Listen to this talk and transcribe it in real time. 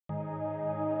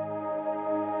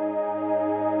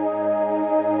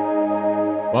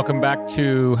Welcome back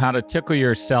to How to Tickle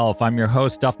Yourself. I'm your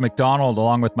host, Duff McDonald,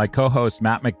 along with my co-host,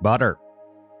 Matt McButter.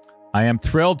 I am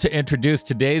thrilled to introduce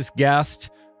today's guest,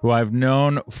 who I've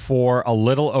known for a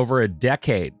little over a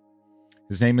decade.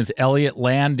 His name is Elliott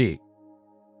Landy.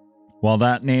 While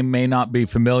that name may not be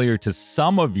familiar to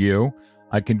some of you,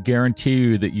 I can guarantee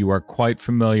you that you are quite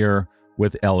familiar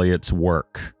with Elliott's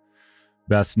work.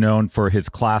 Best known for his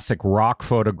classic rock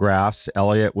photographs,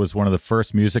 Elliott was one of the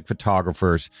first music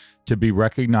photographers to be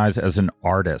recognized as an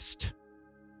artist.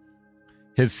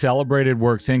 His celebrated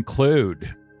works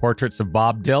include portraits of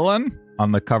Bob Dylan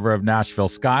on the cover of Nashville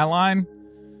Skyline,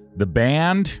 the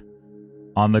band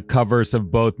on the covers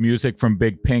of both Music from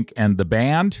Big Pink and The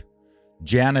Band,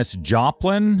 Janis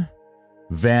Joplin,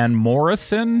 Van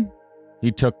Morrison.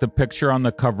 He took the picture on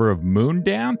the cover of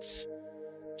Moondance,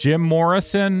 Jim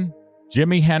Morrison,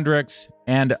 Jimi Hendrix,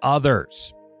 and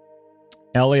others.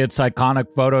 Elliott's iconic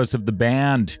photos of the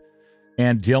band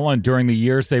and Dylan during the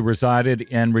years they resided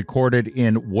and recorded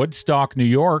in Woodstock, New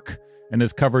York, and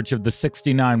his coverage of the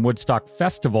 '69 Woodstock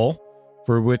Festival,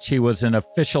 for which he was an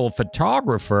official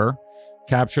photographer,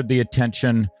 captured the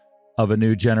attention of a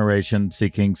new generation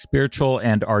seeking spiritual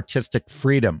and artistic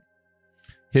freedom.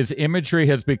 His imagery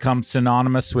has become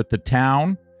synonymous with the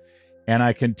town, and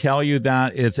I can tell you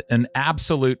that is an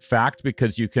absolute fact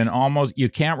because you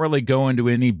can't really go into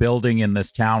any building in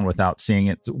this town without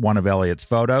seeing one of Elliott's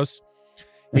photos.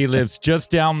 He lives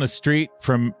just down the street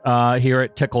from here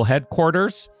at Tickle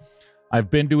headquarters.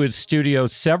 I've been to his studio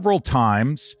several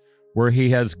times where he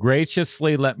has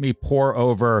graciously let me pore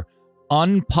over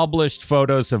unpublished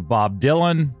photos of Bob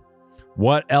Dylan.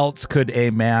 What else could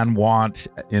a man want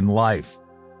in life?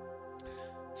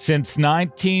 Since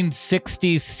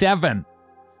 1967,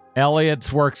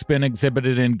 Elliott's work's been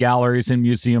exhibited in galleries and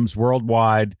museums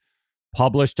worldwide,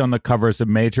 published on the covers of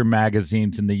major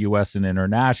magazines in the U.S. and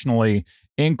internationally,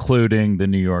 including the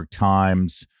New York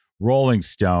Times, Rolling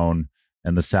Stone,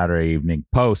 and the Saturday Evening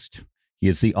Post. He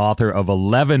is the author of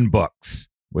 11 books,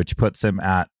 which puts him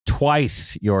at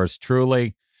twice yours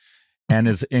truly, and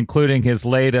is including his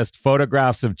latest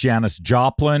photographs of Janis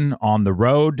Joplin on the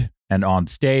road and on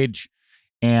stage,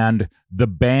 and the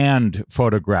band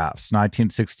photographs,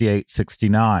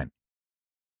 1968-69.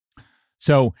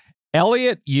 So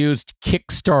Elliott used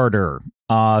Kickstarter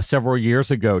several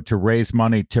years ago to raise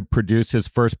money to produce his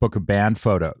first book of band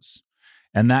photos.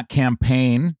 And that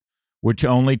campaign, which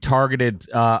only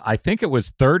targeted, I think it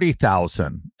was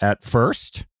 30,000 at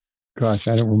first. Gosh,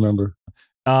 I don't remember.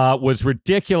 Was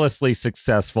ridiculously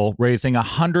successful, raising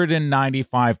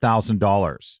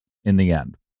 $195,000 in the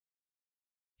end.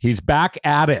 He's back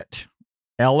at it.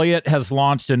 Elliott has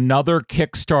launched another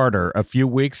Kickstarter a few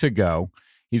weeks ago.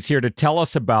 He's here to tell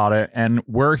us about it, and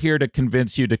we're here to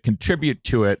convince you to contribute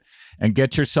to it and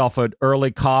get yourself an early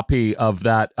copy of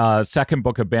that second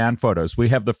book of band photos. We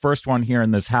have the first one here in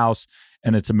this house,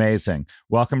 and it's amazing.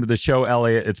 Welcome to the show,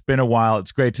 Elliott. It's been a while.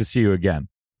 It's great to see you again.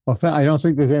 Well, I don't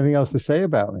think there's anything else to say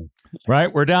about me.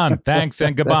 Right? We're done. Thanks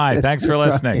and goodbye. Thanks for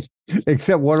listening. Right.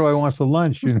 Except what do I want for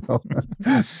lunch, you know?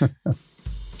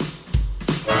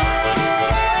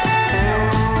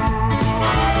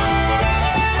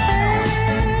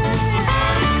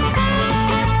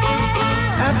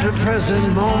 At the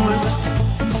present moment,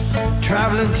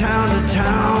 traveling town to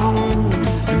town,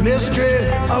 the mystery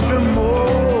of the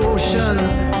motion,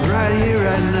 right here,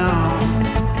 right now,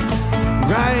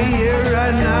 right here,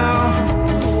 right now,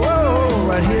 whoa,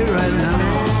 right here, right now.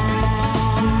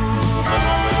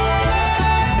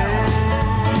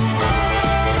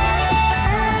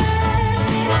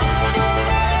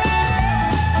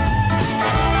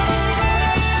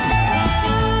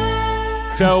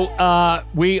 So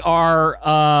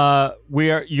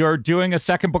you're doing a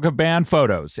second book of band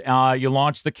photos. You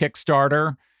launched the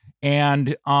Kickstarter,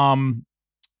 and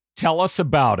tell us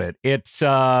about it. It's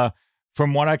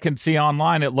from what I can see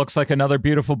online, it looks like another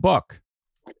beautiful book.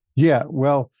 Yeah,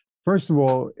 well, first of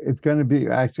all, it's going to be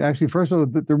actually. First of all,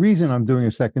 the reason I'm doing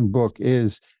a second book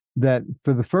is that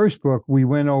for the first book, we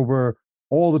went over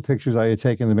all the pictures I had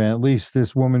taken of the band. At least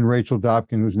this woman, Rachel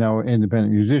Dobkin, who's now an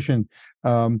independent musician,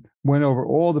 went over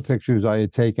all the pictures I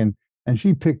had taken, and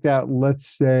she picked out, let's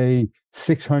say,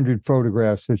 600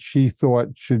 photographs that she thought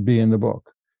should be in the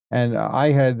book. And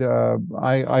I had,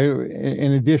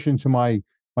 in addition to my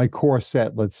core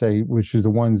set, let's say, which is the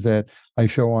ones that I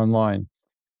show online,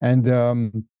 and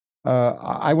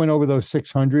I went over those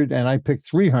 600, and I picked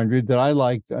 300 that I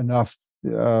liked enough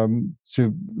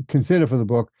to consider for the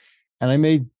book. And I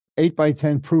made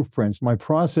 8x10 proof prints. My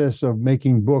process of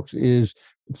making books is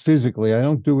physically. I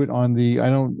don't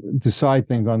decide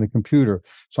things on the computer.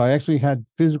 So I actually had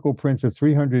physical prints of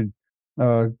 300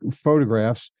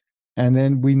 photographs, and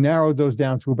then we narrowed those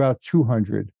down to about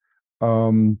 200,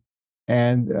 and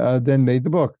then made the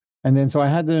book. And then so I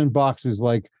had them in boxes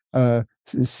like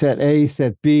set A,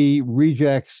 set B,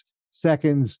 rejects,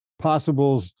 seconds,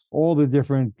 possibles, all the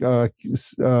different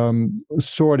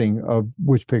sorting of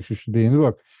which pictures should be in the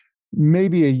book.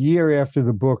 Maybe a year after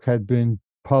the book had been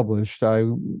published, I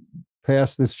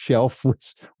passed this shelf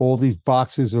with all these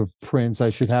boxes of prints. I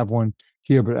should have one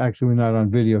here, but actually we're not on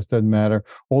video, so it doesn't matter.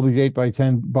 All these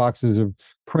 8x10 boxes of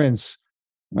prints,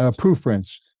 proof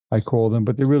prints, I call them,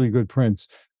 but they're really good prints.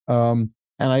 And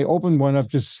I opened one up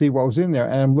just to see what was in there.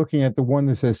 And I'm looking at the one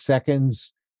that says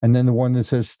seconds, and then the one that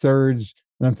says thirds.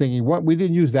 And I'm thinking, what? We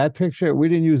didn't use that picture? We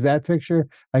didn't use that picture?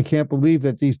 I can't believe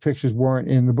that these pictures weren't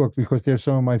in the book, because they're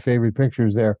some of my favorite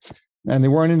pictures there. And they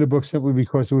weren't in the book simply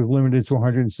because it was limited to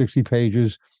 160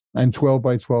 pages and 12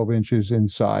 by 12 inches in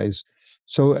size.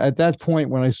 So at that point,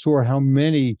 when I saw how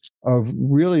many of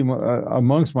really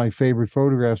amongst my favorite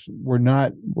photographs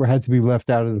had to be left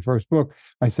out of the first book,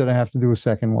 I said I have to do a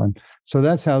second one. So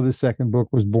that's how the second book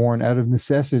was born, out of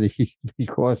necessity,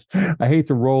 because I hate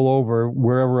to roll over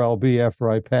wherever I'll be after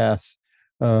I pass,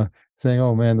 saying,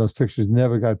 "Oh man, those pictures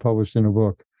never got published in a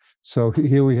book." So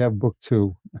here we have book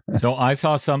 2. So I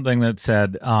saw something that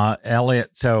said,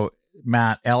 Elliott. So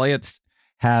Matt, Elliott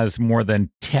has more than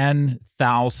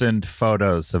 10,000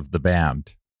 photos of the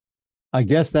band. I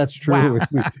guess that's true.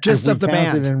 Wow. Just of the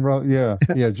band.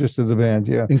 Yeah, just of the band.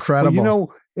 Yeah, incredible.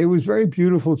 Well, it was very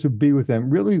beautiful to be with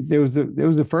them. Really, there was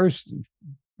the first.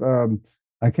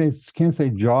 I can't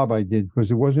say job I did, because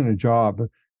it wasn't a job.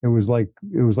 It was like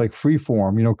free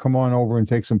form. Come on over and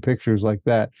take some pictures like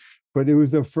that. But it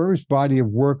was the first body of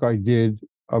work I did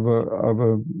of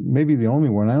a maybe the only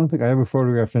one. I don't think I ever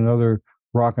photographed another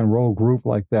rock and roll group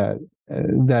like that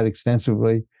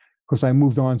extensively, because I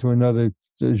moved on to another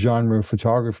genre of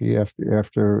photography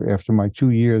after my 2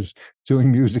 years doing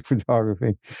music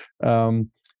photography, and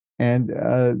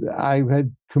I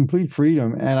had complete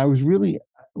freedom, and I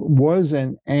was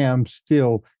and am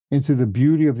still into the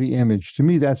beauty of the image. To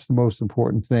me, that's the most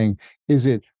important thing. Is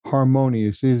it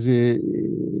harmonious?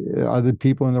 Are the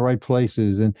people in the right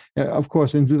places? And of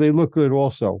course, and do they look good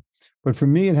also? But for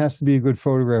me, it has to be a good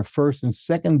photograph first, and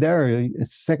secondarily,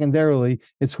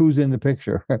 it's who's in the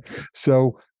picture.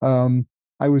 So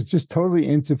I was just totally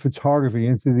into photography,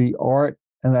 into the art.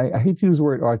 And I hate to use the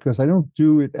word art, because I don't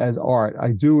do it as art.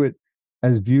 I do it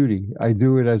as beauty. I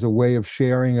do it as a way of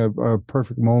sharing a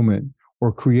perfect moment,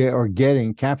 or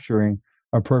capturing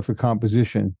a perfect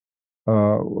composition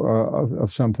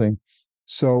of something.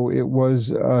 So it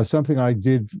was something I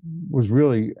was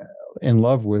really in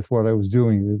love with what I was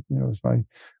doing. It was my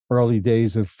early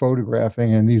days of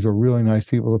photographing, and these were really nice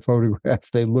people to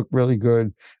photograph. They looked really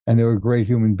good, and they were great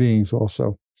human beings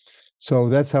also. So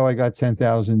that's how I got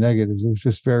 10,000 negatives. It was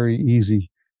just very easy.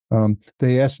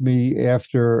 They asked me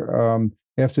after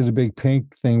the Big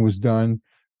Pink thing was done,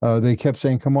 they kept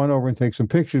saying, "Come on over and take some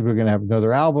pictures. We're going to have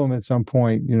another album at some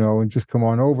point, and just come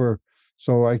on over."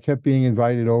 So I kept being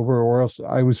invited over, or else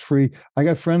I was free. I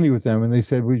got friendly with them, and they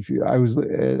said,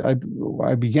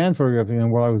 I began photographing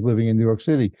them while I was living in New York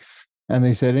City, and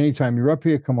they said, "Anytime you're up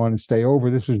here, come on and stay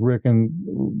over." This is Rick and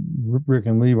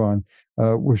Levon.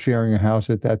 We're sharing a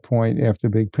house at that point after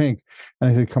Big Pink,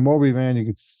 and I said, "Come over, man. You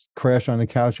can crash on the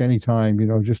couch anytime.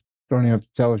 Just don't even have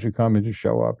to tell us you're coming. Just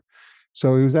show up."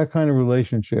 So it was that kind of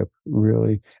relationship,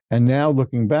 really. And now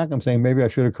looking back, I'm saying maybe I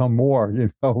should have come more,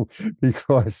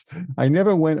 because I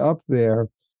never went up there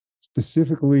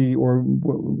specifically or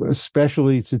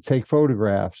especially to take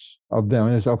photographs of them.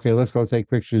 And it's okay, let's go take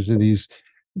pictures of these.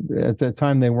 At that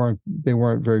time, they weren't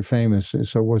very famous,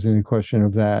 so it wasn't a question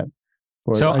of that.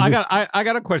 But so I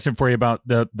got a question for you about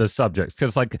the subjects,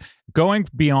 because like going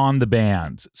beyond the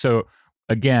bands. So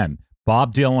again,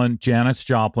 Bob Dylan, Janis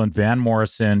Joplin, Van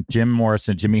Morrison, Jim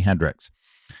Morrison, Jimi Hendrix.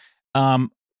 I'm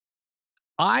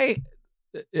not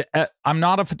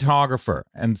a photographer,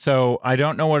 and so I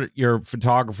don't know what your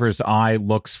photographer's eye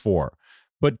looks for.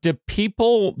 But do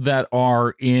people that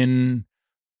are in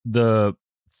the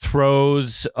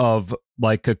throes of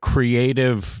like a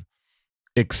creative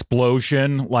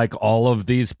explosion, like all of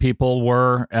these people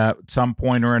were at some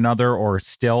point or another, or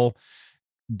still,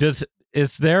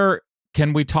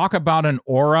 can we talk about an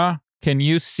aura? Can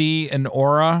you see an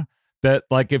aura that,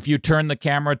 like, if you turn the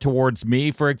camera towards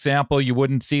me, for example, you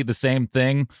wouldn't see the same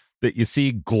thing that you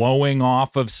see glowing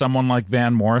off of someone like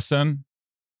Van Morrison?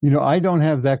 I don't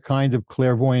have that kind of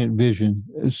clairvoyant vision.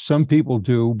 Some people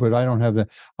do, but I don't have that.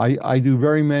 I do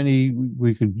very many,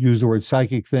 we could use the word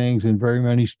psychic things, and very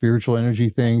many spiritual energy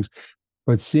things,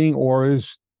 but seeing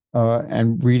auras,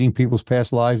 and reading people's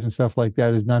past lives and stuff like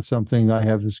that is not something I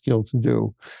have the skill to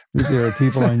do. There are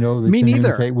people I know that Me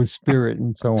neither. communicate with spirit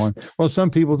and so on. Well, some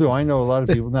people do. I know a lot of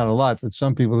people, not a lot, but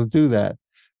some people that do that,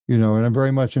 and I'm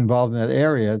very much involved in that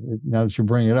area now that you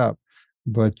bring it up.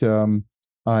 But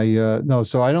no,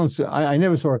 so I don't. I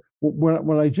never saw it.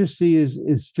 What I just see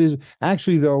is physical.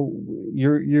 Actually, though,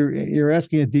 you're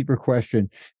asking a deeper question: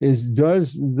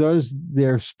 does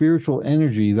their spiritual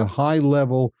energy, the high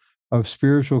level of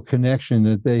spiritual connection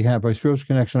that they have, by spiritual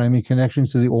connection I mean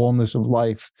connections to the allness of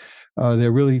life,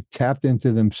 they're really tapped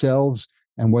into themselves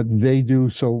and what they do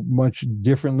so much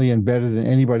differently and better than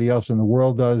anybody else in the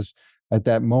world does at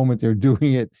that moment they're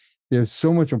doing it. There's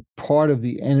so much a part of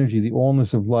the energy, the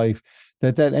allness of life,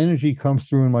 that energy comes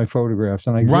through in my photographs.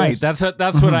 And I that's what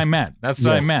I meant. That's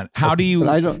what I meant. How do you?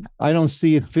 But I don't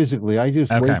see it physically. I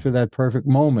just wait for that perfect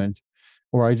moment,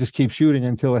 or I just keep shooting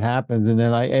until it happens, and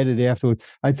then I edit afterwards.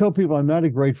 I tell people I'm not a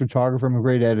great photographer. I'm a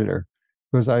great editor,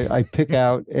 because I pick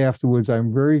out afterwards. I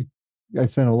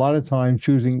spend a lot of time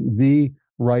choosing the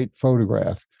right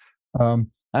photograph.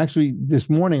 Actually, this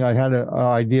morning I had an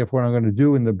idea for what I'm going to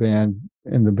do in the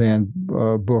band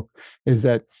book. Is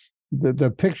that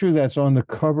the picture that's on the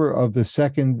cover of the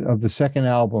second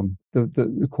album,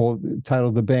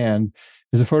 titled "The Band,"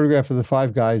 is a photograph of the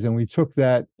five guys, and we took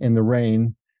that in the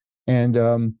rain, and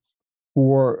I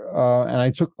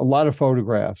took a lot of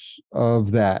photographs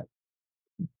of that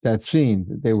scene.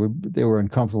 They were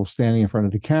uncomfortable standing in front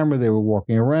of the camera. They were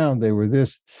walking around. They were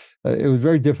this. It was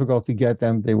very difficult to get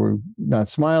them. They were not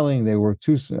smiling. They were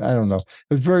too. I don't know.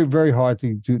 It was very, very hard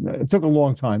to do. It took a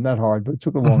long time. Not hard, but it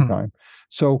took a long time.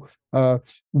 So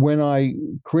when I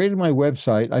created my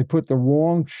website, I put the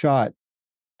wrong shot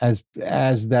as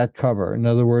that cover. In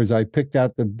other words, I picked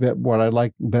out what I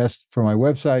liked best for my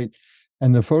website,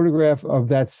 and the photograph of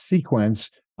that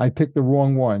sequence, I picked the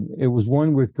wrong one. It was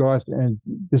one with Garth, and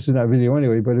this is not video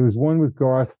anyway, but it was one with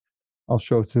Garth. I'll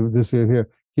show it to this here.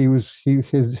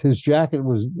 His jacket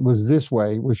was this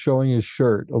way, was showing his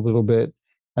shirt a little bit,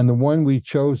 and the one we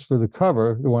chose for the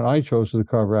cover, the one I chose for the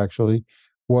cover actually,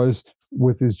 was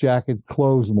with his jacket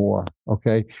closed more.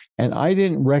 Okay, and I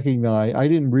didn't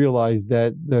realize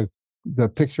that the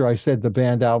picture I said the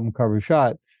band album cover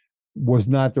shot was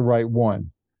not the right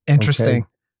one. Interesting. Okay?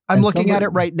 I'm looking at it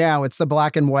right now. It's the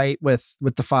black and white with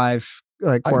the five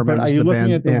core members. Are you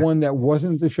looking band. at the one that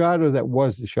wasn't the shot, or that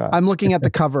was the shot? I'm looking at the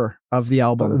cover of the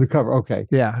album. The cover, okay.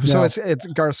 Yeah. Now, so it's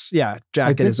Garth's. Yeah,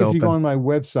 jacket is open. If you go on my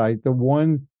website,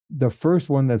 the first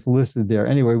one that's listed there.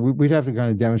 Anyway, we'd have to kind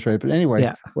of demonstrate. But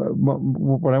anyway,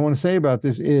 what I want to say about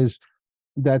this is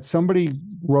that somebody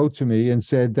wrote to me and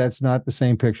said that's not the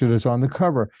same picture that's on the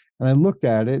cover. And I looked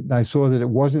at it and I saw that it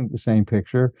wasn't the same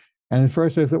picture. And at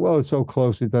first I thought, well, it's so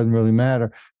close, it doesn't really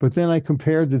matter. But then I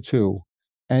compared the two.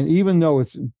 And even though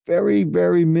it's very,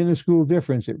 very minuscule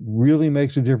difference, it really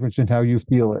makes a difference in how you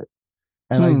feel it.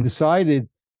 And I decided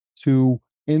to,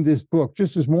 in this book,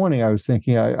 just this morning, I was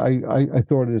thinking, I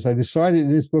thought of this. I decided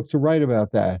in this book to write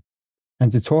about that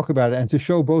and to talk about it and to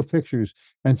show both pictures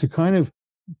and to kind of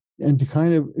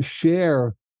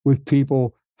share with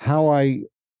people how a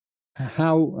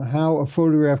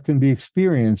photograph can be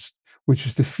experienced, which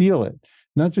is to feel it,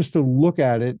 not just to look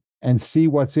at it and see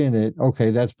what's in it.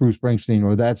 Okay, that's Bruce Springsteen,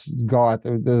 or that's Garth,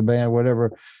 or the band,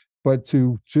 whatever, but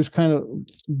to just kind of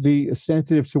be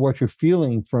sensitive to what you're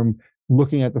feeling from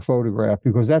looking at the photograph,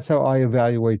 because that's how I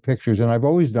evaluate pictures. And I've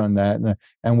always done that.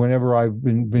 And whenever I've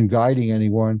been guiding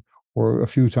anyone, or a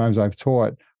few times I've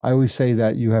taught, I always say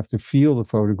that you have to feel the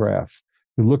photograph.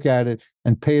 You look at it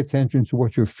and pay attention to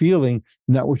what you're feeling,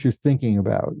 not what you're thinking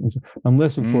about.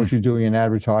 Unless, of course, you're doing an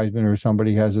advertisement or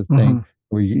somebody has a thing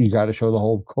where you got to show the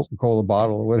whole Coca-Cola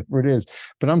bottle or whatever it is.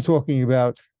 But I'm talking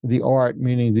about the art,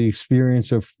 meaning the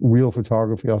experience of real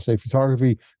photography. I'll say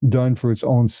photography done for its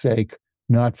own sake,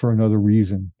 not for another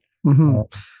reason.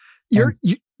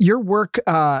 Your work,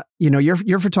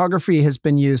 your photography has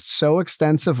been used so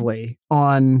extensively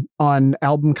on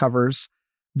album covers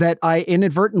that I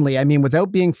inadvertently,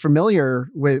 without being familiar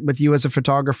with you as a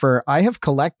photographer, I have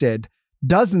collected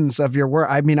dozens of your work.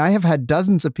 I have had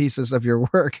dozens of pieces of your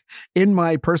work in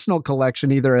my personal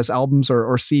collection, either as albums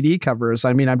or CD covers.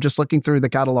 I'm just looking through the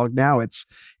catalog now. It's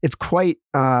quite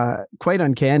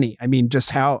uncanny.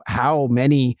 Just how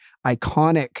many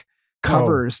iconic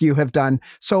covers you have done.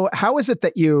 So how is it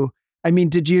that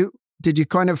did you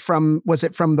kind of was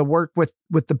it from the work with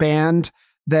the band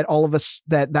that all of us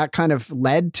that kind of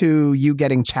led to you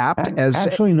getting tapped as?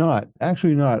 Actually not.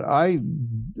 I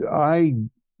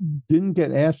didn't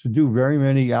get asked to do very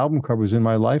many album covers in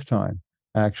my lifetime.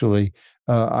 Actually,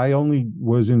 I only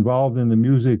was involved in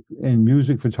music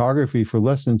photography for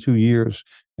less than 2 years,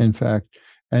 in fact.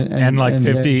 And like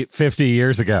 50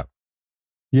 years ago.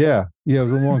 Yeah, it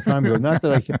was a long time ago. Not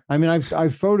that I mean,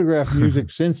 I've photographed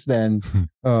music since then,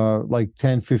 like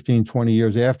 10, 15, 20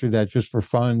 years after that, just for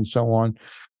fun and so on.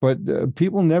 But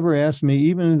people never asked me,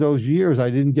 even in those years,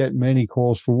 I didn't get many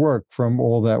calls for work from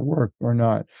all that work or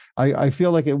not. I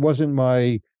feel like it wasn't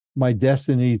my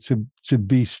destiny to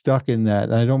be stuck in that.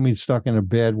 And I don't mean stuck in a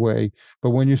bad way,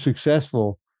 but when you're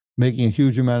successful, making a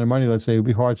huge amount of money, let's say, it would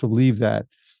be hard to leave that.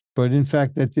 But in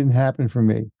fact, that didn't happen for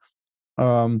me.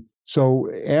 So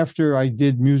after I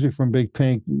did Music from Big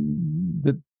Pink,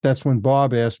 that's when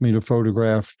Bob asked me to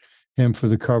photograph him for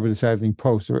the cover of the Saturday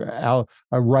Post. A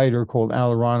writer called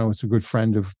Al Arano, it's a good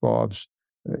friend of Bob's,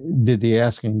 did the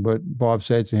asking. But Bob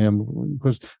said to him,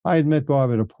 because I had met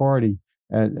Bob at a party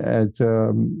at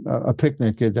a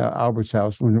picnic at Albert's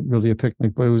house. It wasn't really a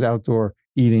picnic, but it was outdoor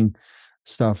eating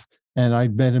stuff. And I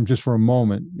met him just for a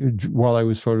moment while I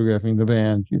was photographing the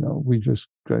band. We just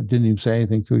didn't even say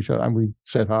anything to each other. We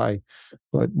said hi,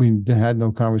 but we had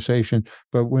no conversation.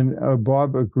 But when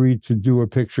Bob agreed to do a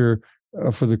picture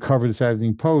for the cover of the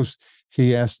Saturday Post,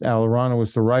 he asked Al Arano,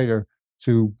 as the writer,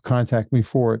 to contact me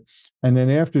for it. And then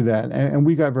after that, and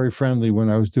we got very friendly when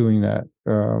I was doing that.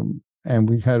 And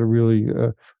we had a really,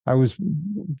 I was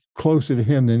closer to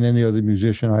him than any other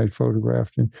musician I had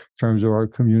photographed in terms of our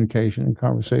communication and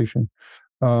conversation.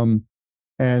 After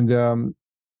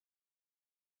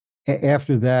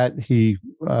that,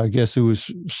 I guess it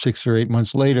was 6 or 8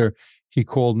 months later, he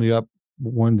called me up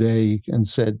one day and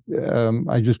said,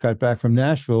 I just got back from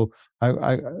Nashville.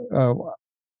 I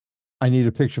need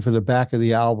a picture for the back of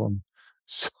the album.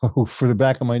 So for the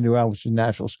back of my new album, which is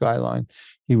Nashville Skyline,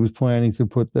 he was planning to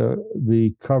put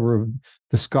the cover of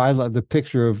the skyline, the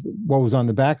picture of what was on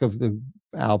the back of the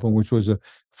album, which was a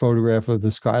photograph of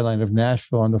the skyline of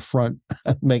Nashville on the front,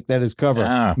 make that his cover,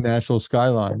 Nashville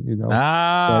Skyline,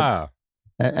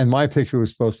 and my picture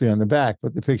was supposed to be on the back,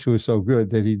 but the picture was so good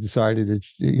that he decided that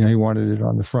he wanted it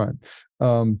on the front.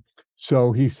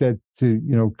 So he said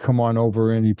to come on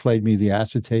over, and he played me the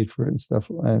acetate for it and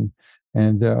stuff,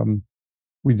 and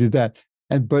we did that.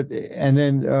 And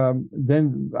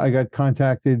then I got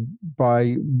contacted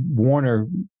by Warner,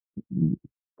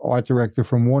 art director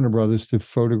from Warner Brothers, to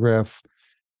photograph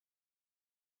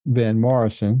Van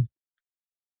Morrison.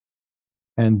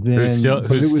 And then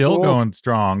who's still going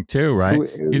strong too, right?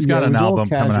 He's got an album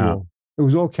coming out. It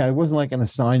was okay. It wasn't like an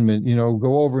assignment,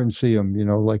 go over and see him,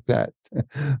 like that.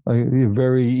 Like,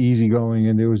 very easygoing,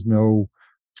 and there was no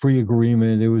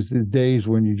pre-agreement. It was the days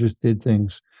when you just did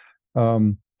things.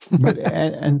 But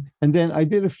and then I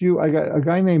did a few. I got a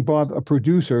guy named Bob, a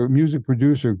music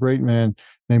producer, great man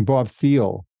named Bob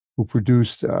Thiel, who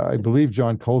produced, I believe,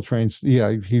 John Coltrane's.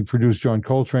 Yeah, he produced John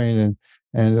Coltrane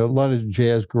and a lot of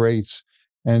jazz greats.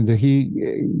 And he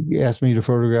asked me to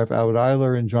photograph Albert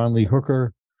Ayler and John Lee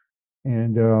Hooker,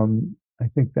 and I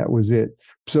think that was it.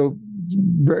 So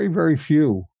very, very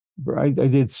few. I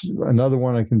did another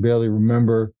one I can barely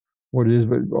remember what it is,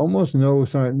 but almost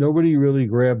nobody really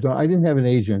grabbed on. I didn't have an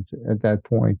agent at that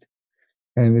point.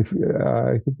 And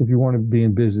I think if you want to be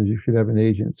in business, you should have an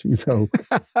agent,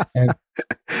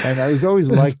 and I was always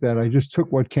like that. I just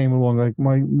took what came along. Like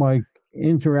my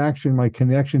interaction, my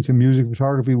connection to music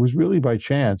photography was really by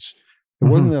chance. It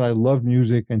wasn't that I loved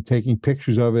music and taking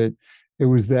pictures of it. It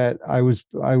was that I was,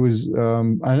 I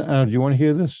don't know, do you want to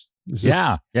hear this?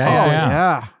 Yeah.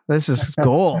 This is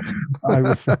gold. I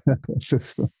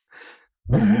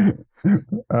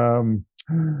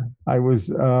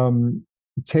was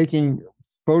taking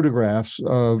photographs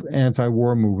of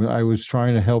anti-war movement. I was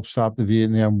trying to help stop the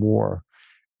Vietnam War.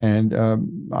 And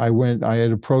I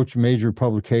had approached major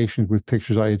publications with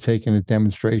pictures I had taken at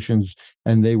demonstrations,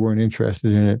 and they weren't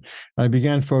interested in it. I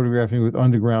began photographing with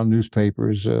underground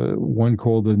newspapers, one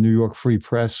called the New York Free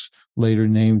Press, later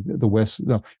named the West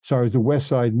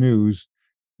Side News,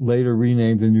 later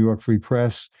renamed the New York Free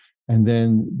Press. And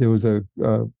then there was a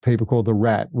paper called The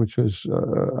Rat, which was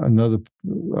a new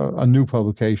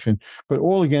publication, but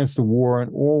all against the war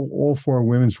and all for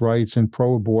women's rights and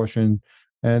pro-abortion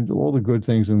and all the good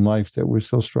things in life that we're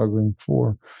still struggling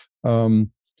for.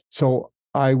 So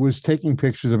I was taking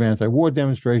pictures of anti-war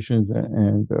demonstrations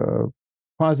and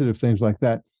positive things like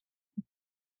that.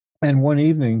 And one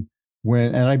evening,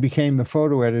 and I became the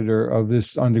photo editor of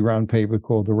this underground paper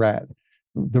called The Rat.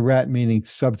 The Rat meaning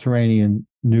subterranean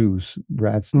news.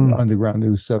 Rats, underground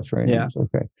news, subterranean news.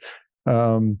 Okay.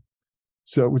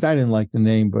 So, which I didn't like the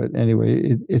name, but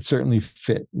anyway, it certainly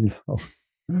fit.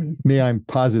 Me, I'm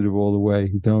positive all the way.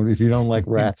 If you don't like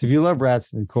rats, if you love rats,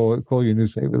 then call your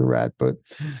newspaper the rat. But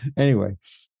anyway,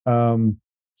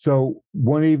 so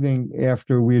one evening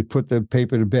after we had put the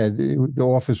paper to bed, the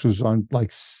office was on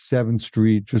like 7th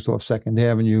Street, just off 2nd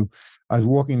Avenue. I was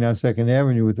walking down 2nd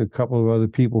Avenue with a couple of other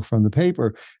people from the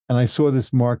paper, and I saw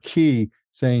this marquee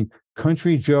saying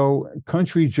Country Joe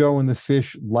and the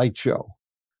Fish Light Show.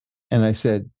 And I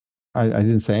said, I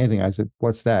didn't say anything. I said,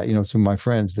 what's that? Some of my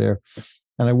friends there.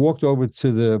 And I walked over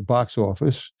to the box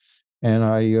office, and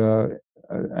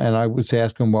I was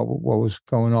asking what was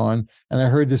going on. And I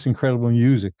heard this incredible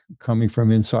music coming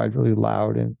from inside, really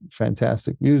loud and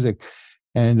fantastic music.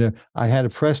 And I had a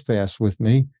press pass with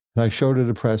me. And I showed her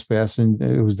the press pass, and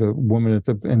it was the woman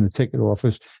in the ticket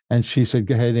office, and she said,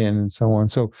 "Go ahead in," and so on.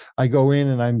 So I go in,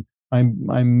 and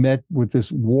I'm met with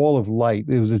this wall of light.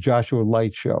 It was a Joshua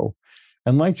Light Show,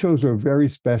 and light shows are very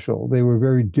special. They were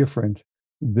very different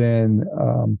than.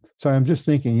 So I'm just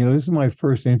thinking, this is my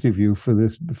first interview for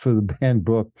the band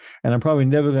book, and I'm probably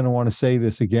never going to want to say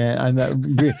this again.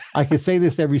 I could say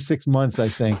this every 6 months. I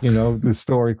think the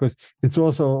story, because it's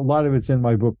also a lot of it's in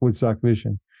my book, Woodstock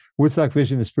Vision. Woodstock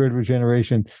Vision, The Spirit of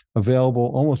Regeneration, available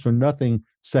almost for nothing,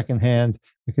 secondhand.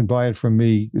 You can buy it from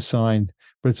me, signed.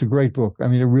 But it's a great book. I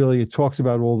mean, it talks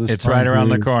about all this. It's right around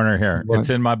the corner here. It's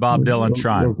in my Bob Dylan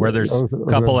shrine, where there's a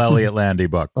couple Elliott Landy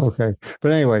books. Okay.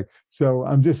 But anyway, so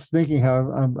I'm just thinking how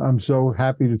I'm so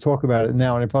happy to talk about it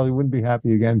now, and I probably wouldn't be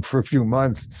happy again for a few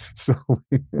months. So,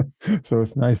 so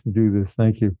it's nice to do this.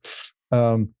 Thank you.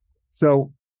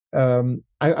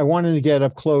 I wanted to get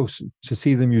up close to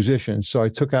see the musicians. So I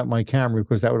took out my camera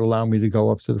because that would allow me to go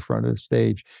up to the front of the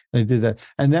stage. And I did that.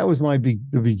 And that was the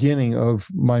beginning of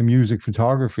my music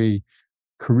photography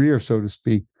career, so to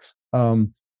speak.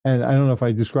 And I don't know if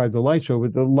I described the light show,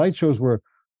 but the light shows were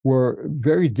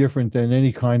very different than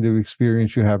any kind of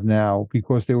experience you have now,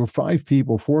 because there were 4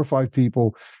 or 5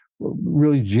 people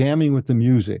really jamming with the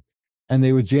music. And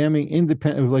they were jamming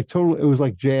independent. It was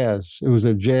like jazz. It was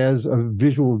a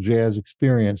visual jazz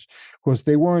experience. Of course,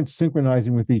 they weren't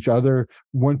synchronizing with each other.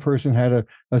 One person had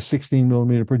a 16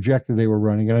 millimeter projector they were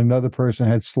running, and another person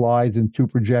had slides and 2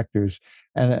 projectors.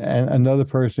 And another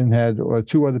person or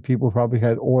 2 other people probably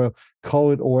had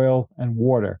colored oil and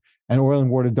water. And oil and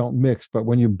water don't mix. But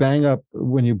when you bang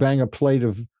a plate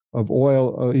of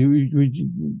oil,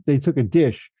 they took a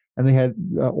dish, and they had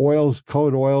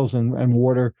colored oils and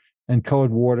water, and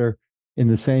colored water in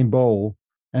the same bowl,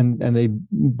 and they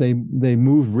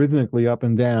moved rhythmically up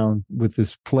and down with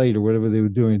this plate or whatever they were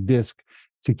doing, a disc,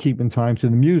 to keep in time to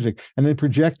the music, and then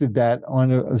projected that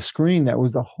on a screen that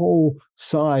was the whole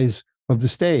size of the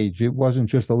stage. It wasn't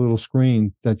just a little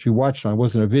screen that you watched on. It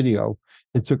wasn't a video.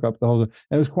 It took up the whole. And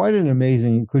it was quite an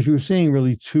amazing, because you were seeing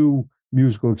really 2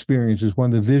 musical experiences.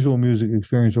 One, the visual music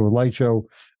experience of a light show,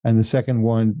 and the second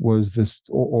one was this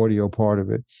audio part of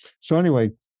it. So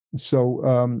anyway. So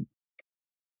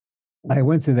I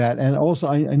went to that, and also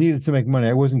I needed to make money.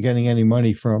 I wasn't getting any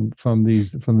money from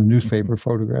the newspaper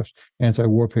photographs,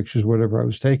 anti-war pictures, whatever I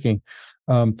was taking.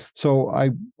 So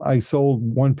I sold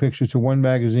 1 picture to 1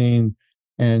 magazine,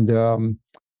 and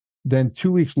then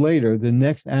 2 weeks later, the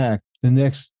next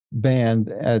band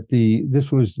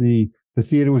the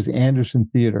theater was the Anderson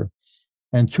Theater,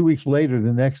 and 2 weeks later,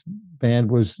 the next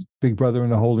band was Big Brother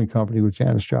and the Holding Company with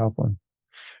Janis Joplin,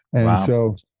 and wow.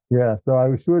 So I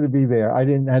was sure to be there. I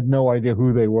had no idea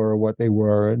who they were or what they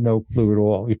were, no clue at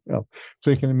all.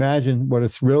 So you can imagine what a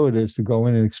thrill it is to go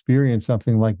in and experience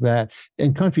something like that.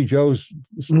 And Country Joe's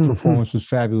performance was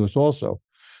fabulous, also.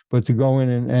 But to go in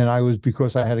and I was,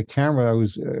 because I had a camera, I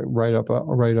was right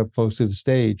up close to the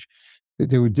stage.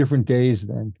 There were different days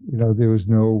then. There was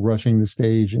no rushing the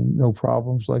stage and no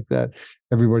problems like that.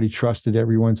 Everybody trusted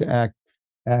everyone to act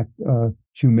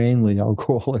humanely, I'll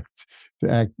call it, to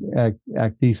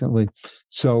act decently.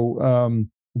 So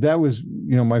that was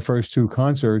my first 2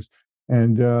 concerts,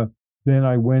 and then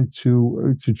I went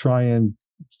to try and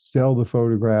sell the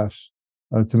photographs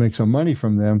to make some money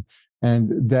from them,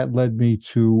 and that led me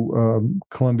to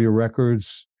Columbia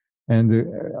Records, and the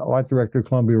art director of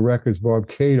Columbia Records, Bob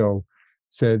Cato,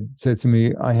 said to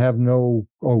me,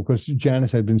 because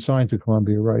Janis had been signed to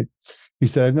Columbia, right? He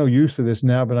said, I have no use for this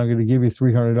now, but I'm going to give you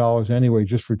 $300 anyway,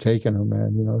 just for taking them,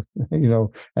 man.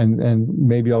 And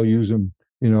maybe I'll use them,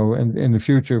 and in the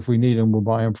future, if we need them, we'll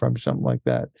buy them from something like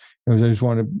that. I just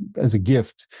wanted as a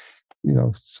gift,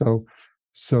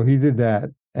 So he did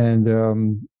that, and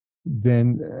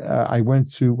then I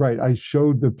went to I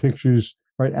showed the pictures.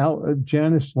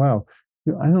 Janis. Wow,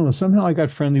 I don't know. Somehow I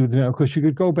got friendly with them because you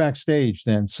could go backstage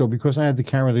then. So because I had the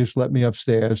camera, they just let me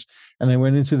upstairs, and I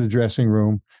went into the dressing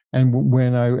room. And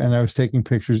when I was taking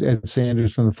pictures, Ed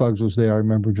Sanders from the Fugs was there. I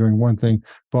remember during one thing,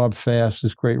 Bob Fast,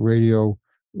 this great radio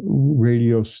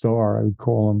star, I would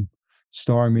call him,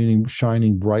 star meaning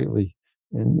shining brightly,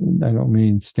 and I don't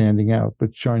mean standing out,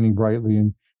 but shining brightly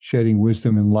and shedding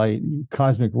wisdom and light,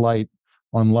 cosmic light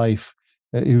on life.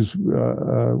 He was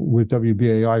with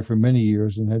WBAI for many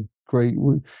years and had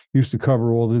used to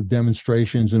cover all the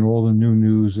demonstrations and all the new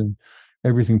news and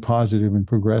everything positive and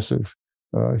progressive.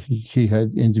 He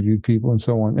had interviewed people and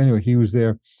so on. Anyway, he was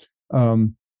there.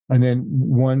 And then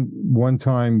one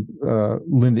time,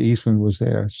 Linda Eastman was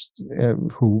there,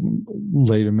 who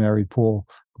later married Paul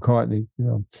McCartney.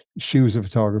 She was a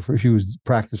photographer. She was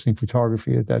practicing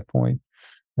photography at that point,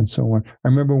 and so on. I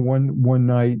remember one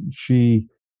night she,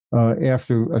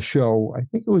 after a show, I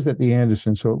think it was at the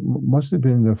Anderson, so it must have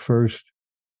been the first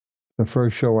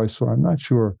show I saw. I'm not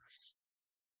sure,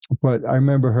 but I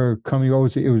remember her coming over.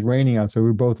 It was raining out, so we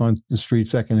were both on the street,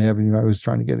 2nd Avenue. I was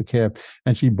trying to get a cab,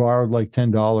 and she borrowed like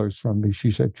 $10 from me.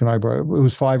 She said, "Can I borrow?" It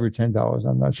was $5 or $10.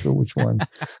 I'm not sure which one,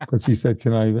 but she said,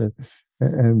 "Can I?"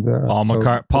 And Paul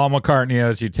McCartney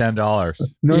owes you $10.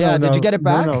 No, did you get it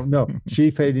back? No.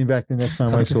 She paid me back the next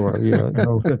time I saw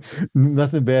her.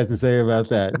 Nothing bad to say about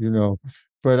that.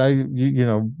 But I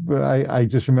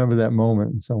just remember that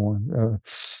moment and so on.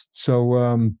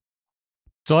 So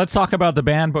let's talk about the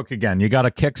band book again. You got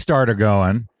a Kickstarter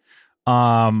going.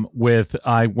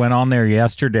 I went on there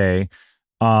yesterday.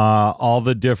 All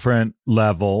the different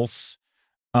levels.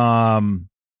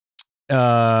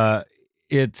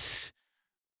 It's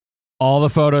all the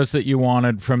photos that you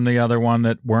wanted from the other one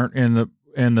that weren't in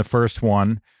the first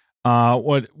one. Has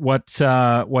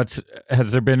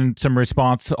there been some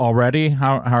response already?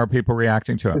 How are people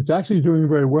reacting to it? It's actually doing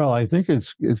very well. I think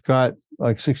it's got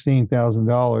like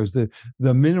 $16,000.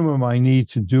 The minimum I need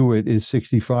to do it is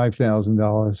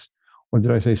 $65,000. Or did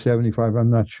I say 75?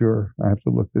 I'm not sure. I have to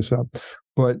look this up.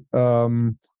 But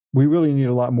we really need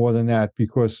a lot more than that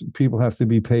because people have to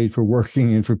be paid for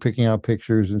working and for picking out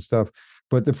pictures and stuff.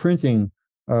 But the printing,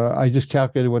 I just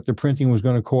calculated what the printing was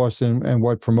going to cost and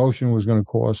what promotion was going to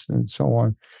cost and so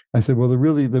on. I said, well, the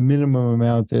minimum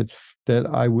amount that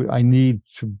I need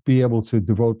to be able to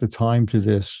devote the time to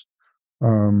this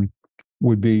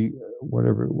would be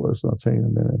whatever it was. I'll tell you in a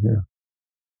minute here.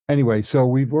 Anyway, so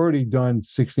we've already done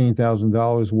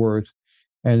 $16,000 worth,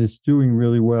 and it's doing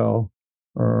really well.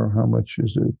 How much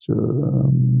is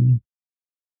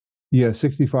it?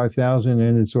 65,000,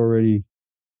 and it's already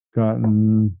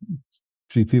gotten.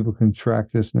 See, people can track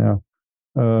this now.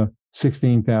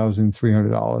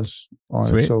 $16,300 on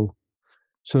Sweet. it. So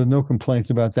no complaints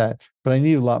about that. But I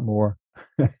need a lot more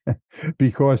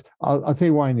because I'll tell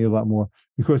you why I need a lot more.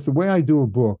 Because the way I do a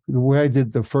book, the way I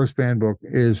did the first band book,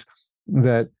 is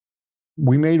that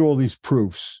we made all these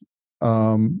proofs.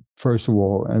 First of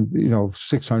all, and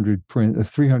 300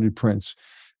 prints,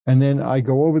 and then I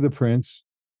go over the prints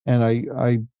and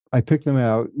I pick them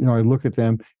out. I look at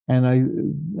them and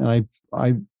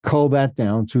I cull that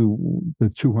down to the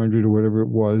 200 or whatever it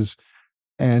was,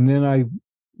 and then I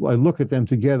look at them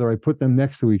together. I put them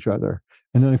next to each other,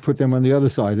 and then I put them on the other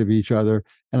side of each other,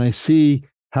 and I see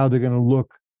how they're going to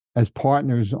look as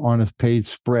partners on a page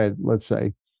spread, let's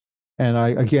say. And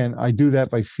I do that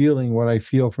by feeling what I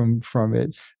feel from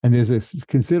it. And there's a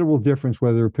considerable difference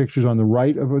whether a picture's on the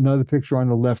right of another picture, on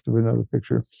the left of another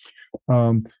picture.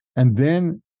 And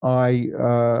then I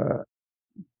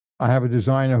have a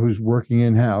designer who's working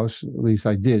in-house, at least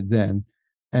I did then.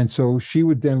 And so she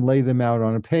would then lay them out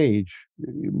on a page,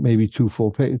 maybe two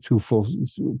full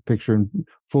picture and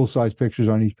full-size pictures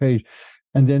on each page.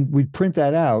 And then we'd print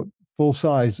that out. Full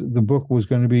size, the book was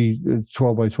going to be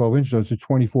 12 by 12 inches, so it's a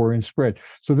 24-inch spread.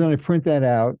 So then I print that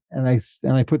out and I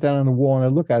put that on the wall and I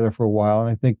look at it for a while and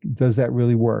I think, does that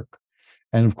really work?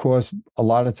 And of course, a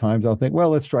lot of times I'll think, well,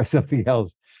 let's try something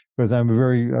else, because I'm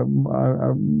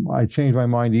I change my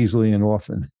mind easily and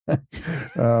often.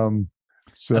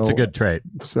 So that's a good trait.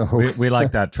 So we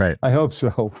like that trait. I hope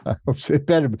so. It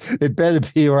better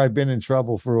be, or I've been in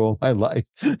trouble for all my life.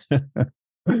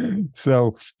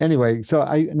 So anyway,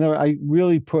 I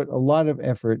really put a lot of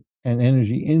effort and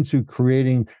energy into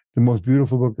creating the most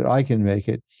beautiful book that I can make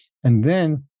it. And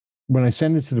then when I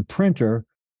send it to the printer,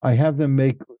 I have them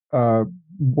make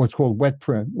what's called wet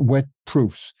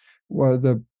proofs. Well,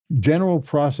 the general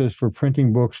process for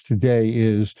printing books today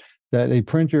is that a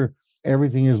printer,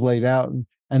 everything is laid out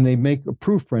and they make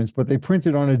proof prints, but they print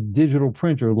it on a digital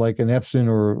printer like an Epson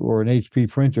or an HP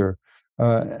printer.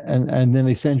 And then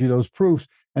they send you those proofs.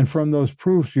 And from those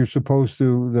proofs, you're supposed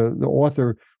to, the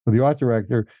author or the art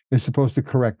director is supposed to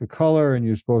correct the color, and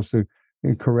you're supposed to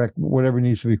correct whatever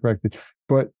needs to be corrected.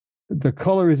 But the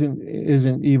color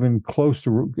isn't even close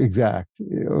to exact.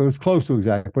 It was close to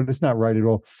exact, but it's not right at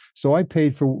all. So I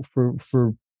paid for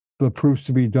the proofs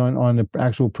to be done on the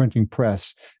actual printing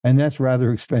press, and that's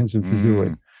rather expensive to do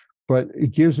it. But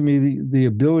it gives me the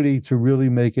ability to really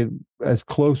make it as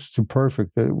close to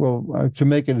perfect, to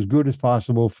make it as good as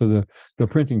possible for the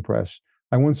printing press.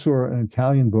 I once saw an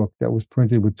Italian book that was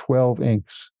printed with 12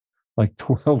 inks, like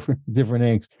 12 different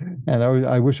inks, and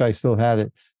I wish I still had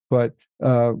it. But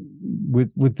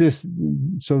with this,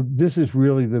 so this is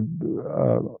really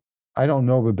I don't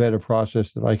know of a better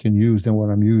process that I can use than what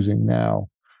I'm using now.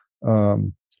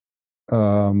 And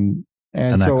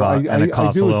so I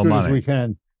costs do a as little good money. as we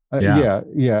can.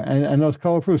 And those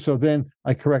color proofs. So then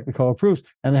I correct the color proofs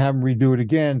and I have them redo it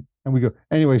again, and we go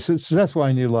anyway. So that's why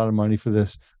I need a lot of money for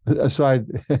this. Aside,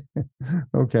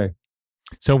 okay.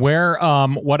 So where?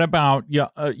 What about you?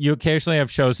 You occasionally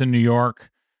have shows in New York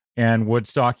and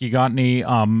Woodstock. You got any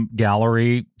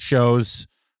gallery shows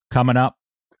coming up?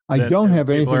 I don't have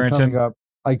anything coming up.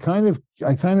 I kind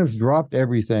of dropped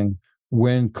everything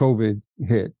when COVID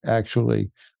hit.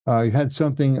 Actually, I had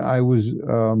something I was.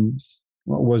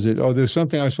 What was it? Oh, there's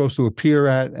something I was supposed to appear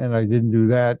at, and I didn't do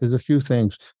that. There's a few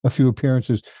things, a few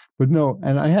appearances, but no.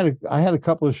 And I had a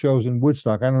couple of shows in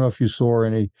Woodstock. I don't know if you saw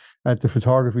any at the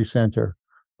Photography Center.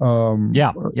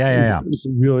 Yeah.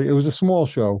 It was a small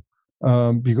show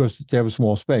because they have a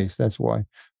small space. That's why.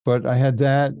 But I had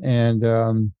that, and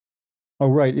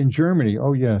in Germany.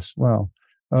 Oh yes, wow.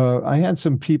 I had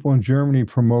some people in Germany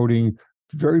promoting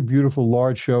very beautiful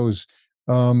large shows.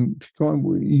 I'll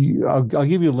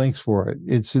give you links for it.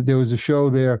 There was a show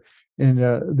there, and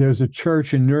there's a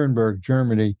church in Nuremberg,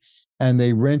 Germany, and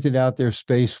they rented out their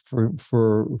space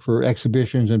for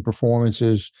exhibitions and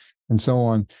performances and so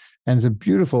on. And it's a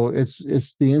beautiful.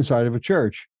 It's the inside of a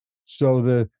church. So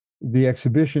the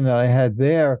exhibition that I had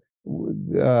there,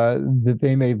 that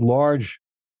they made large,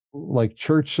 like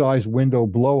church-sized window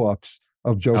blow-ups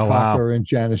of Joe Cocker and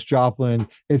Janis Joplin.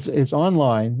 It's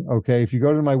online. Okay. If you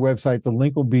go to my website, the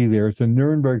link will be there. It's a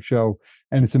Nuremberg show,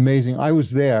 and it's amazing. I was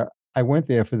there. I went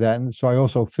there for that. And so I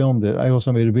also filmed it. I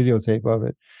also made a videotape of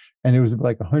it. And it was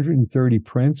like 130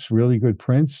 prints, really good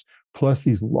prints, plus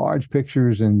these large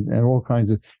pictures and all kinds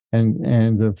of,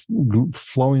 and the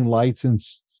flowing lights and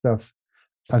stuff.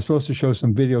 I was supposed to show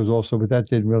some videos also, but that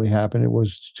didn't really happen. It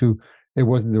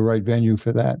wasn't the right venue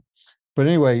for that. But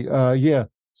anyway, yeah.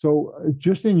 So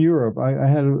just in Europe, I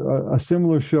had a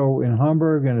similar show in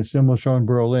Hamburg and a similar show in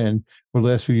Berlin for the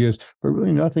last few years, but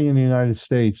really nothing in the United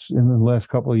States in the last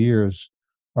couple of years.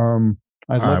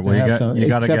 I'd love to have some. You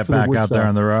got to get back out there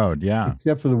on the road, yeah.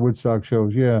 Except for the Woodstock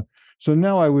shows, yeah. So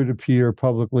now I would appear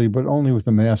publicly, but only with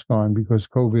a mask on because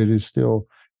COVID is still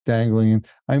dangling.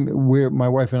 And my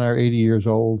wife and I are 80 years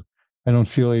old. I don't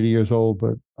feel 80 years old,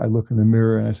 but I look in the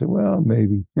mirror and I say, well,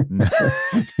 maybe.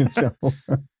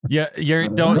 Yeah, you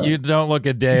don't look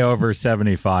a day over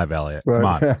 75, Elliott. Come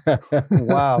on.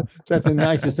 Wow, that's the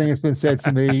nicest thing that's been said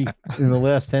to me in the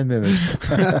last 10 minutes.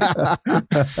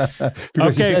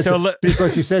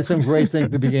 Because you said some great things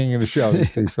at the beginning of the show.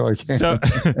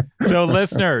 So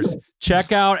listeners,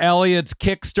 check out Elliott's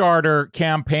Kickstarter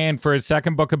campaign for his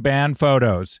second book of band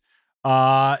photos.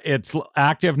 It's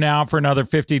active now for another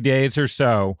 50 days or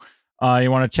so. You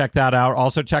want to check that out.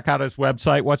 Also check out his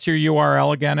website. What's your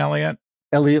URL again, Elliott?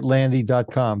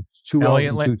 ElliottLandy.com. Two L's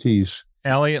and two T's.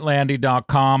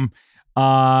 ElliottLandy.com.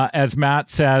 As Matt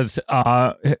says,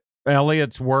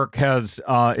 Elliott's work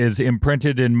is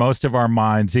imprinted in most of our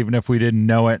minds, even if we didn't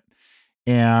know it.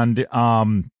 And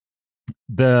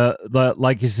the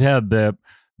like you said,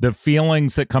 the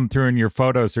feelings that come through in your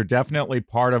photos are definitely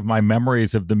part of my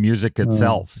memories of the music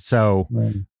itself. So,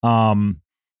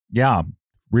 yeah,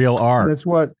 real art. That's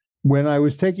what, when I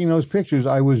was taking those pictures,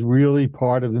 I was really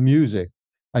part of the music.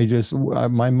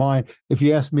 My mind, if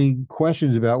you ask me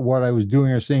questions about what I was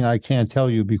doing or seeing, I can't tell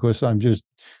you because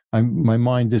my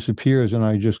mind disappears and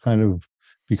I just kind of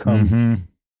become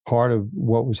part of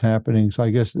what was happening. So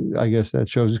I guess that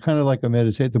shows. It's kind of like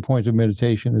the point of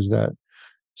meditation is that.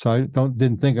 So I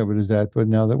didn't think of it as that, but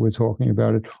now that we're talking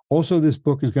about it. Also, this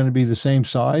book is going to be the same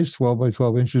size, 12 by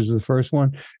 12 inches as the first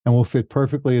one, and will fit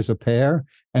perfectly as a pair,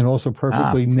 and also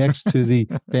perfectly next to the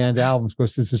band albums,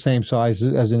 because it's the same size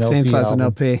as an LP. Same size as an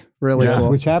LP. Really cool.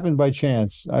 Which happened by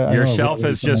chance. Your shelf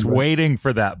is just waiting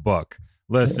for that book.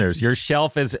 Listeners, your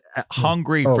shelf is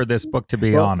hungry for this book to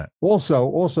be on it.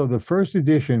 Also, the first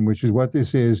edition, which is what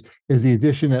this is the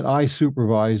edition that I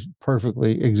supervise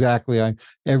perfectly. Exactly. I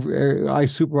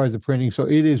supervise the printing. So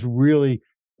it is really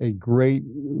a great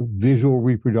visual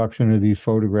reproduction of these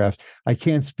photographs. I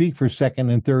can't speak for second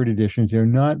and third editions. They're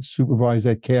not supervised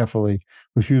that carefully,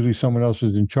 which usually someone else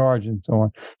is in charge and so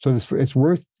on. So it's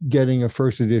worth getting a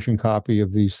first edition copy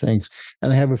of these things.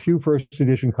 And I have a few first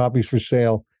edition copies for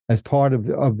sale as part of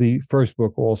the first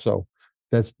book also.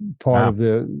 That's part of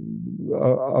the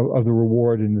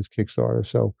reward in this Kickstarter.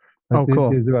 So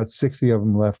cool. There's about 60 of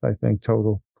them left, I think,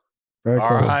 total. Very cool.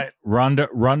 All right.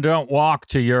 Run, don't walk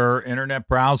to your internet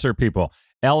browser, people.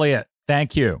 Elliott,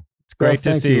 thank you. It's great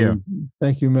to see you.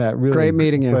 Thank you, Matt. Really great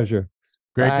meeting you. Pleasure.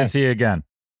 Great to see you again.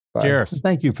 Bye. Cheers.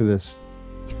 Thank you for this.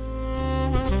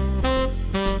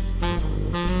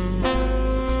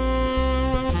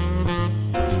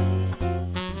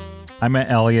 I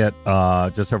met Elliott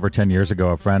just over 10 years ago.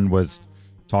 A friend was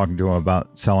talking to him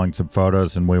about selling some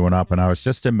photos, and we went up, and I was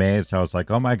just amazed. I was like,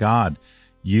 oh my God,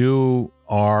 you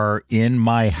are in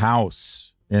my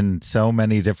house in so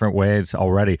many different ways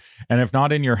already. And if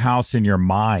not in your house, in your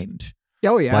mind.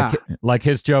 Oh, yeah. Like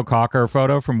his Joe Cocker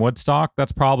photo from Woodstock,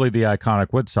 that's probably the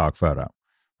iconic Woodstock photo.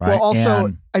 Right? Well,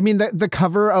 also, I mean, the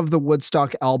cover of the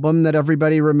Woodstock album that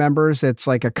everybody remembers, it's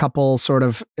like a couple sort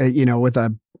of, with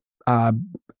a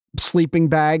sleeping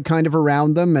bag kind of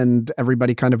around them and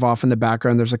everybody kind of off in the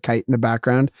background. There's a kite in the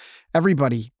background.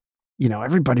 Everybody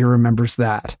remembers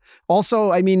that.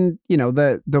 Also, I mean,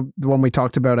 the one we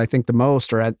talked about, I think the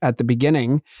most, or at the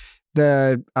beginning,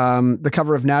 the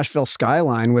cover of Nashville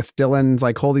Skyline with Dylan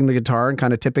like holding the guitar and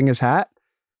kind of tipping his hat.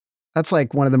 That's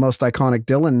like one of the most iconic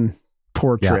Dylan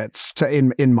portraits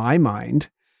in my mind.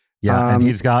 Yeah. And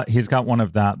he's got one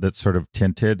of that's sort of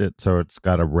tinted. So it's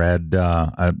got a red,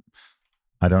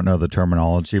 I don't know the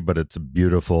terminology, but it's a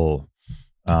beautiful,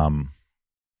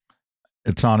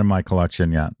 it's not in my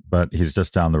collection yet, but he's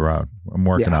just down the road. I'm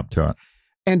working up to it.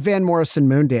 And Van Morrison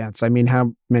Moondance. I mean,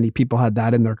 how many people had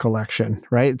that in their collection,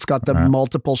 right? It's got the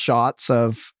multiple shots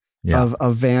of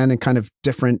Van and kind of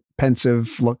different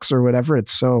pensive looks or whatever.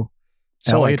 It's so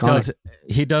iconic.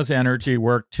 He does energy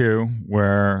work too,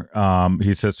 where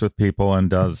he sits with people and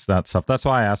does that stuff. That's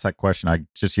why I asked that question. I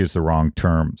just used the wrong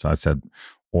terms. I said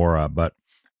aura, but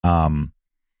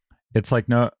it's like,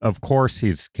 no, of course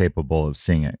he's capable of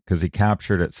seeing it because he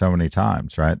captured it so many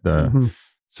times, right? The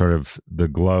sort of the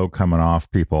glow coming off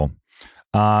people.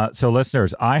 So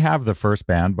listeners, I have the first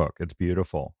band book. It's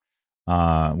beautiful.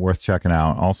 Worth checking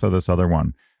out. Also this other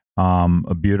one,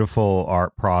 a beautiful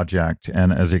art project.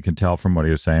 And as you can tell from what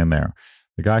he was saying there,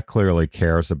 the guy clearly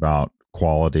cares about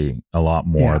quality a lot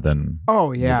more than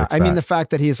I mean, the fact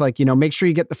that he's like, make sure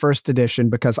you get the first edition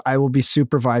because I will be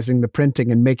supervising the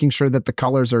printing and making sure that the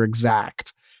colors are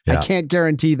exact. I can't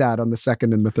guarantee that on the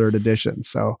second and the third edition.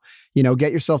 So,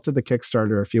 get yourself to the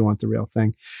Kickstarter if you want the real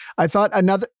thing. I thought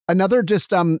another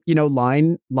just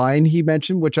line he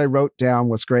mentioned, which I wrote down,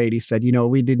 was great. He said,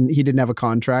 he didn't have a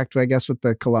contract, I guess, with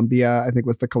the Columbia, I think it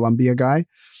was the Columbia guy.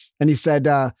 And he said,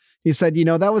 that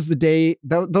was the day,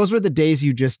 those were the days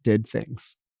you just did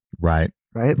things. Right.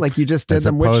 Right. Like you just did as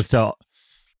them.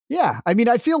 I mean,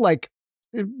 I feel like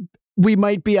we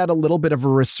might be at a little bit of a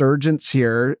resurgence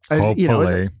here.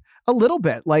 Hopefully. A little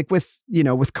bit like with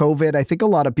COVID, I think a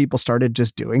lot of people started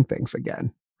just doing things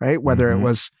again, right? Whether it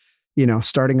was,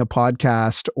 starting a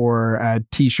podcast or a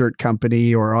t-shirt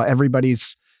company or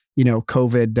everybody's,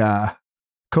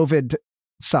 COVID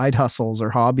side hustles or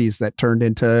hobbies that turned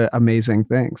into amazing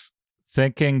things.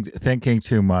 Thinking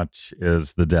too much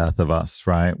is the death of us,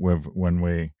 right? When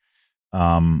we,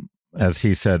 as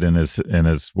he said in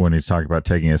his when he's talking about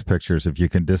taking his pictures, if you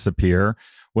can disappear,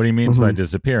 what he means by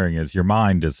disappearing is your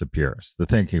mind disappears, the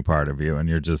thinking part of you, and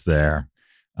you're just there.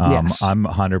 Yes. I'm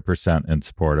 100% in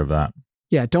support of that.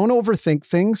 Yeah, don't overthink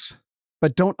things,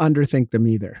 but don't underthink them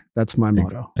either. That's my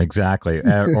motto. Exactly.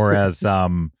 Or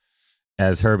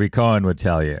as Herbie Cohen would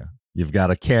tell you, you've got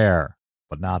to care,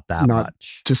 but not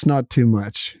much. Just not too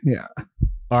much. Yeah.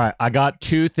 All right. I got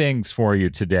two things for you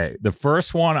today. The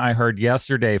first one I heard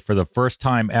yesterday for the first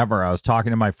time ever. I was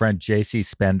talking to my friend JC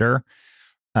Spender,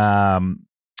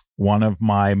 one of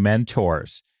my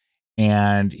mentors,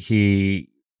 and he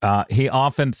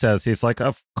often says, he's like,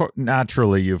 of course,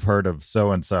 naturally you've heard of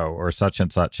so-and-so or such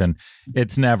and such, and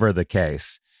it's never the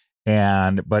case.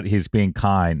 But he's being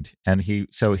kind. And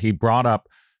he brought up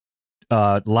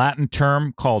a Latin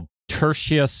term called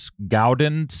tertius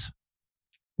gaudens.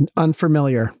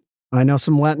 Unfamiliar. I know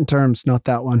some Latin terms, not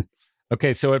that one.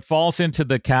 Okay, so it falls into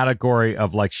the category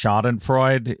of like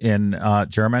Schadenfreude in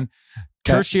German.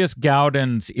 Okay. Tertius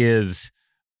gaudens is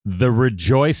the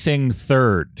rejoicing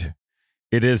third.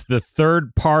 It is the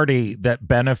third party that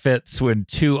benefits when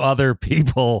two other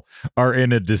people are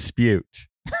in a dispute.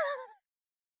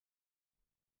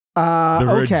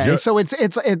 Okay, so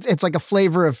it's like a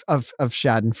flavor of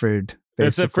Schadenfreude. Basically.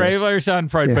 It's a flavor of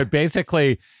Schadenfreude, but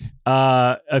basically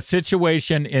a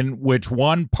situation in which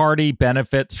one party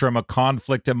benefits from a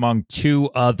conflict among two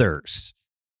others.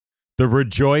 The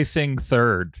rejoicing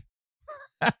third.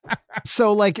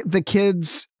 So like the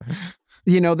kids,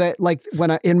 that like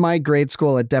in my grade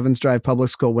school at Devon's Drive Public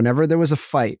School, whenever there was a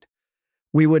fight,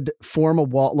 we would form a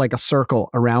wall, like a circle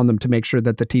around them to make sure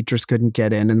that the teachers couldn't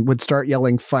get in, and would start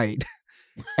yelling fight.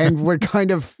 And we're kind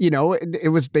of,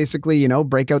 it was basically,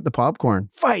 break out the popcorn,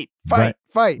 fight.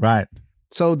 Right.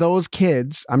 So those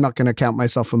kids, I'm not going to count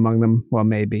myself among them. Well,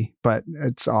 maybe, but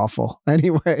it's awful.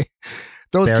 Anyway,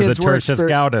 they're kids the Tertius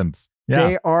Gaudens.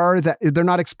 Yeah. They're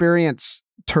not experienced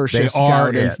Tertius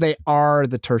Gaudens. They are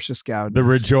the Tertius Gaudens. The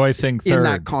rejoicing third. In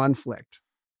that conflict.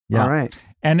 Yeah. All right.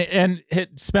 And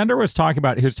Spender was talking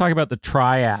about the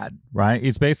triad, right?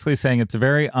 He's basically saying it's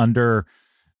very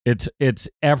it's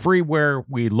everywhere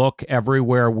we look,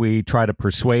 everywhere we try to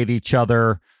persuade each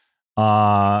other.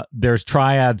 There's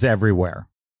triads everywhere,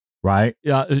 right?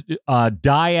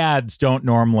 Dyads don't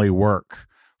normally work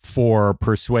for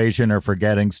persuasion or for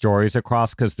getting stories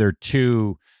across because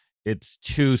it's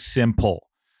too simple.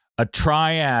 A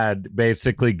triad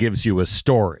basically gives you a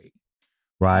story,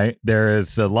 right? There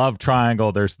is the love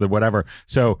triangle, there's the whatever.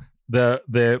 So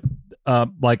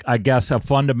I guess a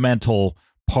fundamental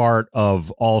part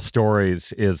of all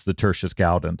stories is the Tertius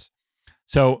Gaudens.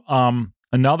 So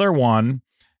another one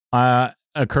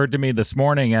occurred to me this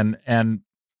morning, and I'm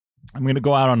going to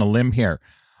go out on a limb here.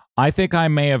 I think I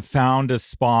may have found a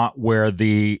spot where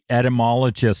the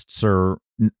etymologists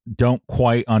don't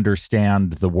quite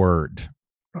understand the word.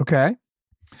 Okay.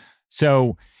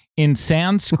 So in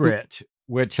Sanskrit,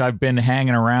 which I've been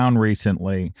hanging around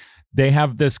recently, they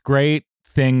have this great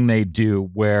thing they do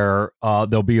where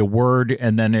there'll be a word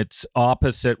and then its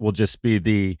opposite will just be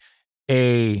the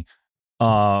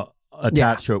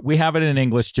attached to it. We have it in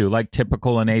English too, like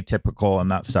typical and atypical and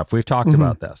that stuff. We've talked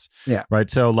about this. Yeah. Right.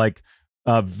 So like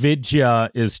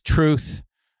vidya is truth,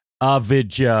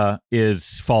 avidya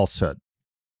is falsehood.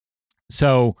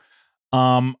 So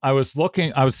I was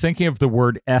thinking of the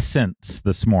word essence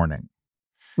this morning.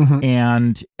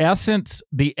 And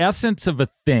the essence of a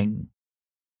thing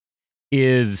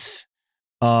is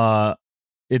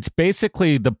it's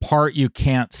basically the part you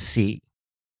can't see.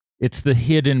 It's the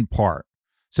hidden part.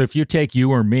 So if you take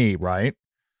you or me, right?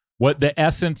 What the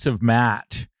essence of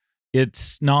Matt,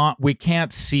 we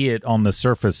can't see it on the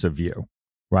surface of you,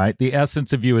 right? The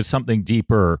essence of you is something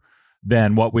deeper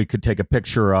than what we could take a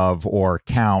picture of or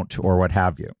count or what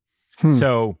have you.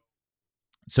 So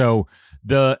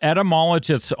the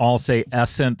etymologists all say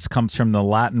essence comes from the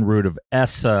Latin root of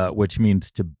esse, which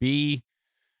means to be,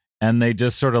 and they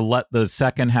just sort of let the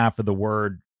second half of the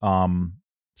word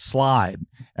slide.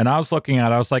 And I was looking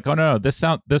at it, I was like, oh no, this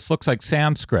looks like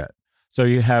Sanskrit. So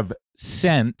you have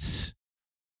sense,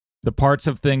 the parts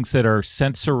of things that are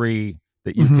sensory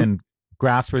that you can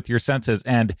grasp with your senses,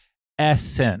 and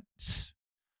essence,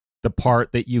 the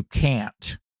part that you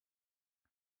can't.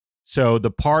 So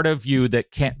the part of you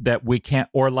that we can't,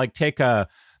 or like take the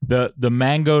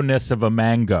mango-ness of a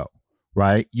mango,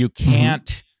 right? You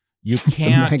can't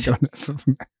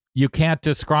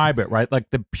describe it, right? Like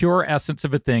the pure essence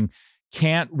of a thing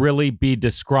can't really be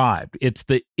described. It's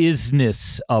the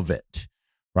isness of it,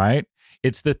 right?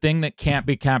 It's the thing that can't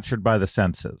be captured by the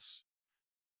senses.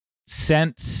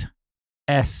 Sense,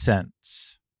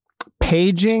 essence.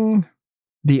 Paging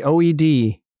the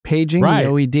OED. Paging the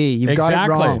OED. You've got it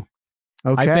wrong.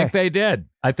 Okay.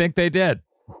 I think they did.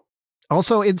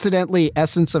 Also, incidentally,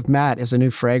 Essence of Matt is a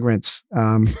new fragrance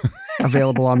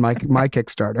available on my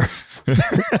Kickstarter.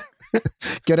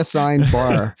 Get a signed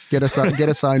bar. Get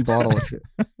a signed bottle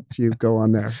if you go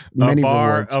on there. Many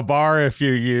rewards. A bar if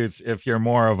you're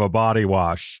more of a body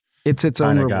wash. It's its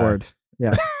own reward.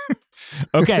 Yeah.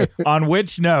 Okay. On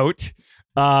which note,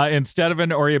 instead of an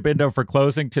Aurobindo for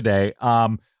closing today,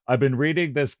 I've been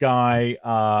reading this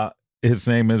guy. His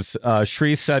name is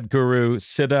Sri Sadguru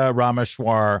Siddha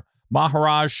Rameshwar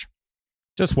Maharaj.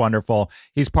 Just wonderful.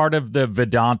 He's part of the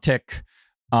Vedantic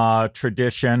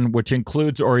tradition, which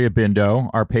includes Aurobindo,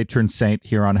 our patron saint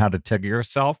here on How to Tickle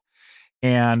Yourself.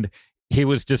 And he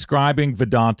was describing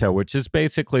Vedanta, which is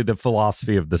basically the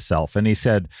philosophy of the self. And he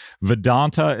said,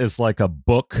 Vedanta is like a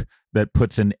book that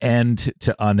puts an end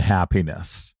to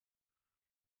unhappiness.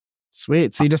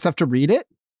 Sweet. So you just have to read it?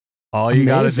 All you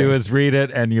got to do is read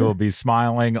it and you will be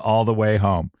smiling all the way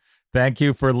home. Thank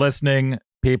you for listening,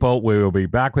 people. We will be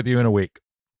back with you in a week.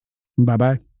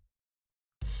 Bye-bye.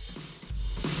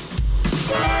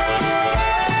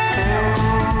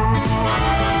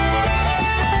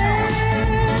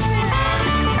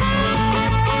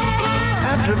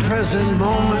 present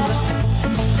moment,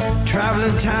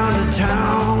 traveling town to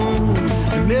town,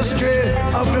 the mystery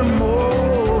of the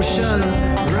motion,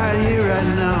 right here,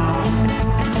 right now,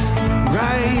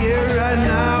 right here, right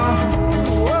now,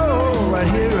 whoa, right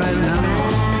here, right now.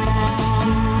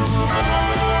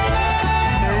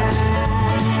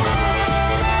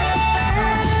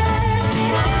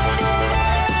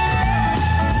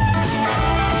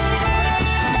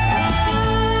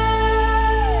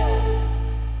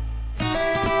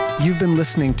 You've been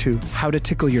listening to How to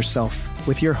Tickle Yourself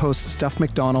with your hosts Duff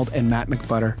McDonald and Matt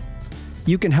McButter.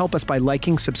 You can help us by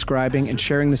liking, subscribing, and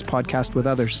sharing this podcast with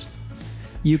others.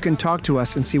 You can talk to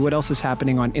us and see what else is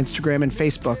happening on Instagram and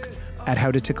Facebook at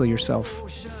How to Tickle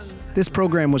Yourself. This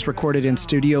program was recorded in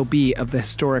Studio B of the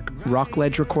historic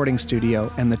Rockledge Recording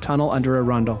Studio and the Tunnel under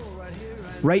Arundel.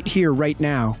 Right here, right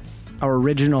now, our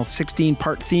original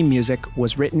 16-part theme music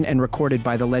was written and recorded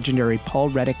by the legendary Paul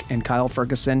Reddick and Kyle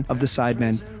Ferguson of the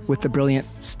Sidemen, with the brilliant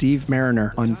Steve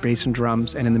Mariner on bass and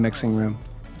drums and in the mixing room.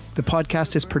 The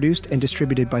podcast is produced and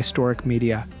distributed by Storic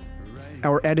Media.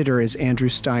 Our editor is Andrew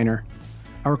Steiner.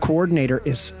 Our coordinator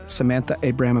is Samantha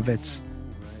Abramovitz.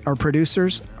 Our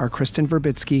producers are Kristen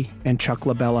Verbitsky and Chuck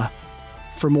LaBella.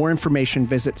 For more information,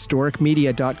 visit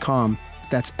storicmedia.com.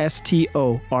 That's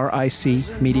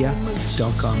STORIC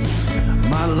media.com.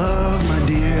 My love, my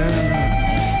dear,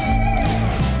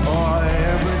 oh,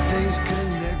 everything's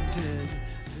connected.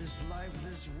 This life,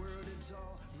 this world, it's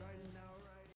all